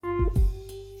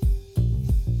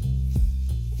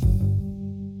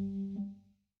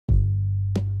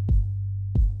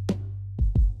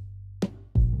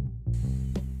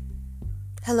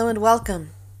Hello and welcome.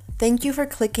 Thank you for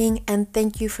clicking and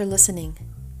thank you for listening.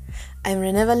 I'm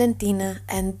Renee Valentina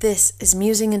and this is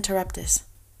Musing Interruptus,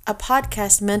 a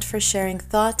podcast meant for sharing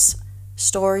thoughts,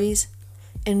 stories,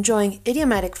 enjoying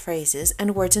idiomatic phrases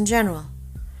and words in general.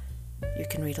 You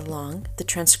can read along. The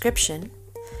transcription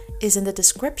is in the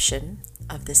description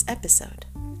of this episode.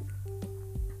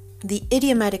 The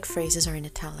idiomatic phrases are in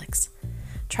italics.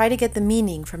 Try to get the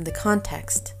meaning from the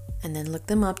context and then look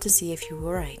them up to see if you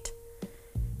were right.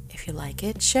 If you like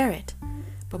it, share it.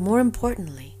 But more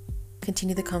importantly,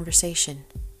 continue the conversation.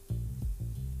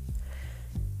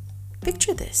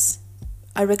 Picture this: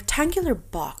 a rectangular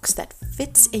box that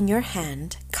fits in your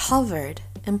hand, covered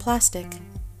in plastic.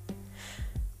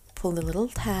 Pull the little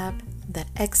tab that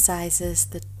excises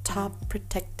the top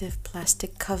protective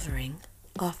plastic covering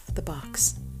off the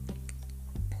box.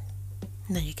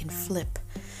 Now you can flip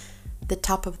the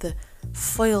top of the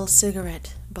foil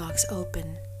cigarette box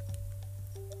open.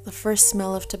 The first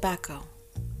smell of tobacco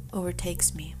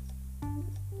overtakes me.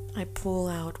 I pull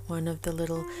out one of the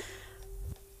little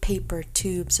paper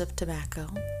tubes of tobacco,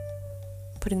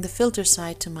 putting the filter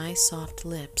side to my soft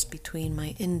lips between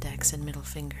my index and middle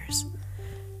fingers.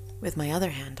 With my other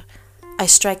hand, I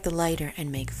strike the lighter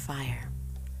and make fire,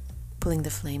 pulling the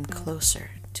flame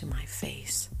closer to my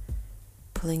face,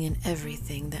 pulling in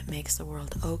everything that makes the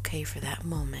world okay for that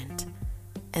moment,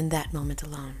 and that moment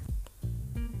alone.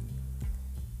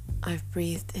 I've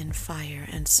breathed in fire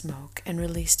and smoke and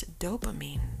released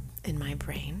dopamine in my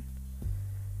brain.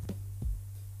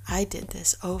 I did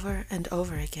this over and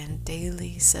over again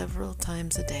daily, several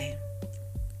times a day,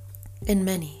 in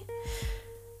many,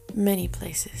 many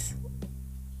places.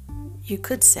 You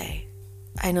could say,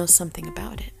 I know something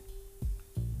about it.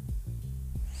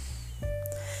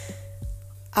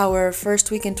 Our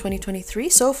first week in 2023,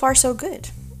 so far so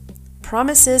good.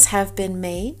 Promises have been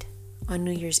made on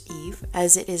New Year's Eve,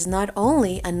 as it is not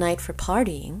only a night for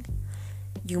partying.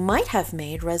 You might have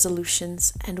made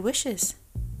resolutions and wishes.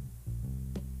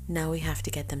 Now we have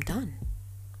to get them done.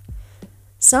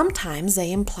 Sometimes they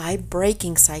imply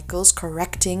breaking cycles,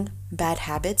 correcting bad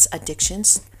habits,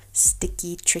 addictions,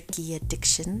 sticky, tricky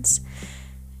addictions.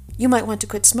 You might want to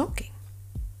quit smoking,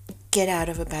 get out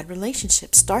of a bad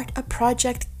relationship, start a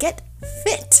project, get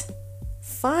fit,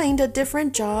 find a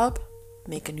different job,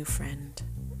 make a new friend,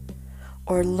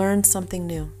 or learn something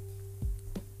new.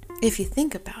 If you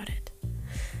think about it,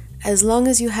 as long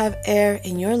as you have air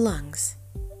in your lungs,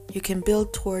 you can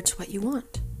build towards what you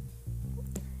want.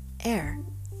 Air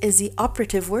is the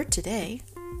operative word today.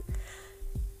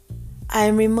 I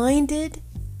am reminded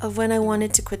of when I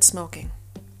wanted to quit smoking.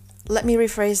 Let me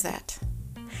rephrase that.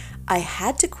 I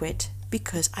had to quit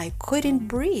because I couldn't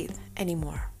breathe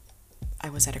anymore. I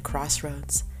was at a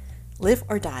crossroads. Live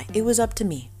or die, it was up to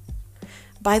me.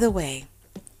 By the way,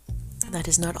 that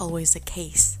is not always the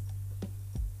case.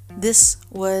 This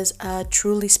was a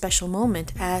truly special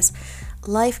moment as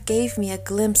life gave me a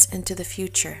glimpse into the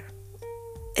future.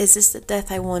 Is this the death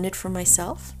I wanted for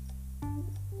myself?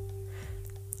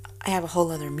 I have a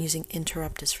whole other Musing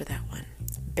Interruptus for that one.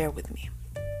 Bear with me.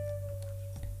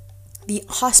 The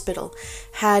hospital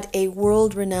had a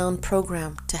world-renowned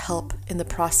program to help in the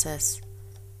process,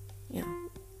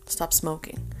 stop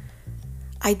smoking.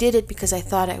 I did it because I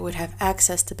thought I would have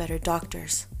access to better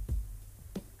doctors.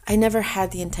 I never had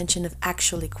the intention of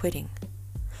actually quitting.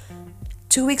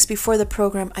 2 weeks before the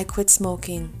program, I quit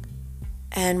smoking,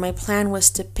 and my plan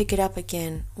was to pick it up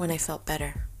again when I felt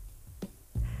better.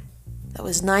 That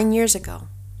was 9 years ago,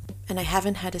 and I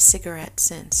haven't had a cigarette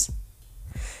since.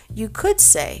 You could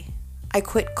say I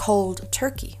quit cold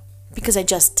turkey because I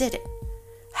just did it.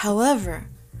 However,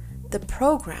 the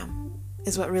program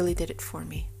is what really did it for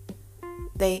me.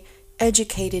 They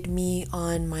educated me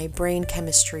on my brain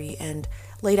chemistry and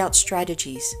laid out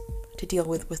strategies to deal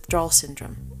with withdrawal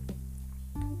syndrome.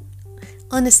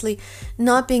 Honestly,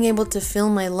 not being able to fill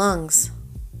my lungs,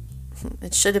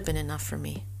 it should have been enough for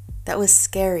me. That was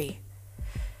scary.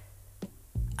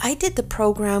 I did the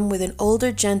program with an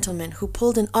older gentleman who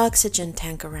pulled an oxygen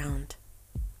tank around.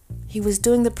 He was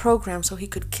doing the program so he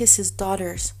could kiss his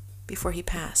daughters before he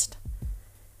passed.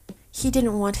 He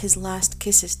didn't want his last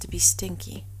kisses to be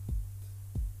stinky.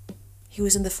 He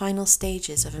was in the final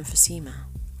stages of emphysema.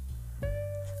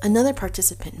 Another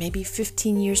participant, maybe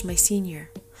 15 years my senior,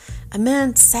 a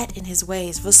man set in his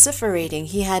ways, vociferating.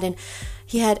 He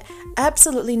had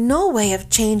absolutely no way of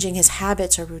changing his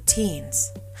habits or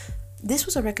routines. This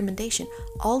was a recommendation: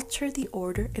 alter the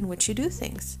order in which you do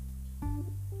things.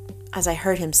 As I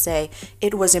heard him say,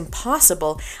 it was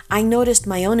impossible. I noticed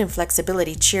my own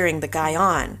inflexibility cheering the guy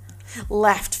on.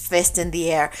 Left fist in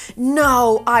the air.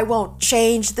 No, I won't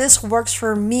change. This works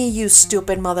for me, you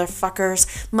stupid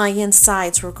motherfuckers. My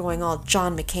insides were going all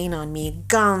John McCain on me,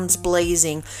 guns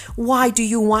blazing. Why do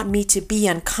you want me to be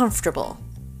uncomfortable?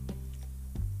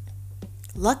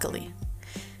 Luckily,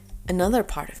 another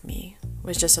part of me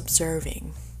was just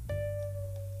observing.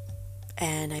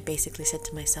 And I basically said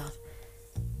to myself,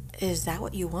 is that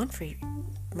what you want for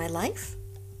my life?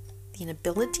 The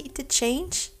inability to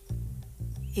change?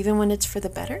 Even when it's for the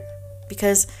better?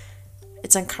 Because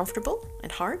it's uncomfortable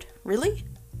and hard? Really?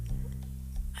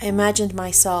 I imagined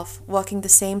myself walking the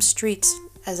same streets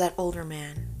as that older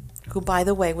man, who, by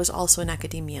the way, was also in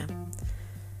academia.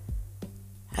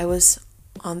 I was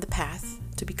on the path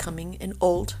to becoming an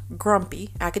old,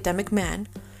 grumpy academic man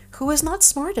who was not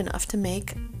smart enough to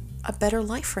make a better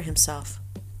life for himself.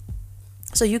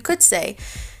 So you could say,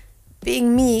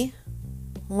 being me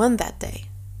won that day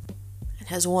and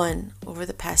has won over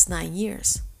the past 9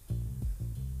 years.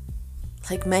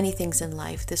 Like many things in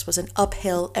life, this was an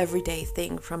uphill, everyday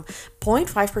thing, from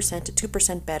 0.5% to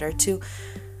 2% better to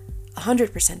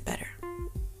 100% better.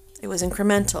 It was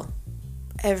incremental.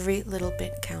 Every little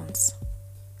bit counts.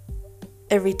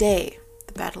 Every day,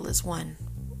 the battle is won.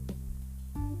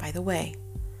 By the way,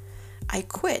 I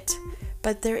quit,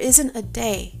 but there isn't a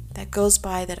day that goes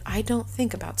by that I don't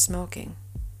think about smoking.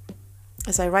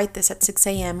 As I write this at 6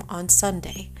 a.m. on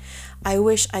Sunday, I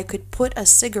wish I could put a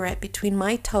cigarette between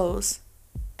my toes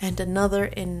and another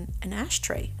in an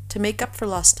ashtray to make up for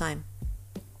lost time.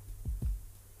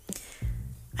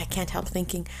 I can't help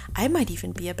thinking I might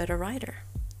even be a better writer.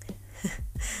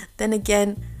 Then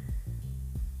again,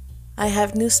 I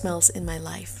have new smells in my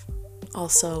life.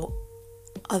 Also,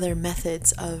 other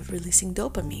methods of releasing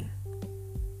dopamine.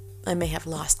 I may have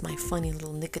lost my funny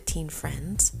little nicotine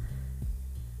friends,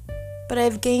 but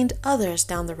I've gained others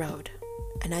down the road,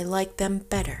 and I like them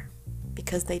better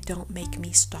because they don't make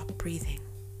me stop breathing.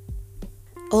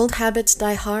 Old habits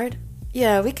die hard?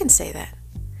 Yeah, we can say that.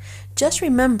 Just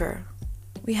remember,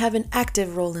 we have an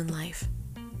active role in life.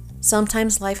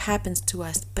 Sometimes life happens to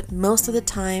us, but most of the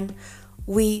time,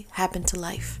 we happen to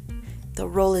life. The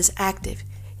role is active.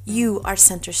 You are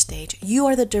center stage. You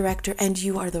are the director, and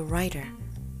you are the writer.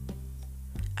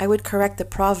 I would correct the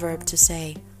proverb to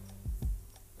say,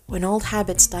 when old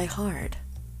habits die hard,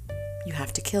 you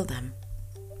have to kill them.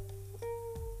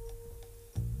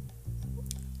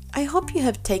 I hope you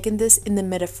have taken this in the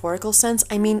metaphorical sense.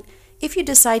 I mean, if you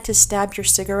decide to stab your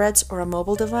cigarettes or a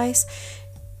mobile device,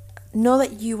 know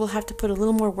that you will have to put a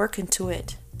little more work into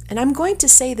it. And I'm going to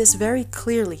say this very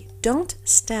clearly. Don't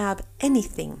stab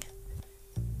anything.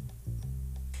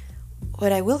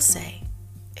 What I will say,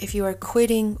 if you are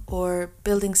quitting or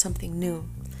building something new,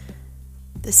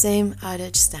 the same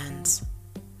adage stands.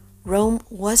 Rome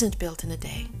wasn't built in a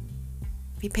day.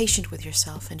 Be patient with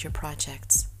yourself and your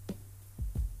projects.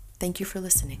 Thank you for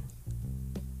listening.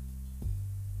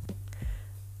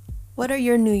 What are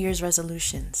your New Year's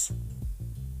resolutions?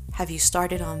 Have you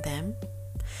started on them?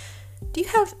 Do you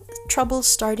have trouble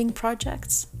starting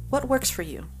projects? What works for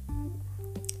you?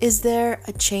 Is there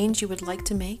a change you would like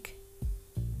to make?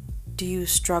 Do you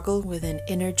struggle with an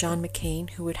inner John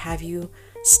McCain who would have you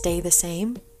stay the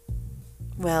same?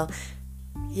 Well,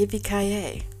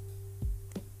 yippee-ki-yay.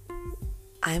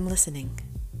 I'm listening.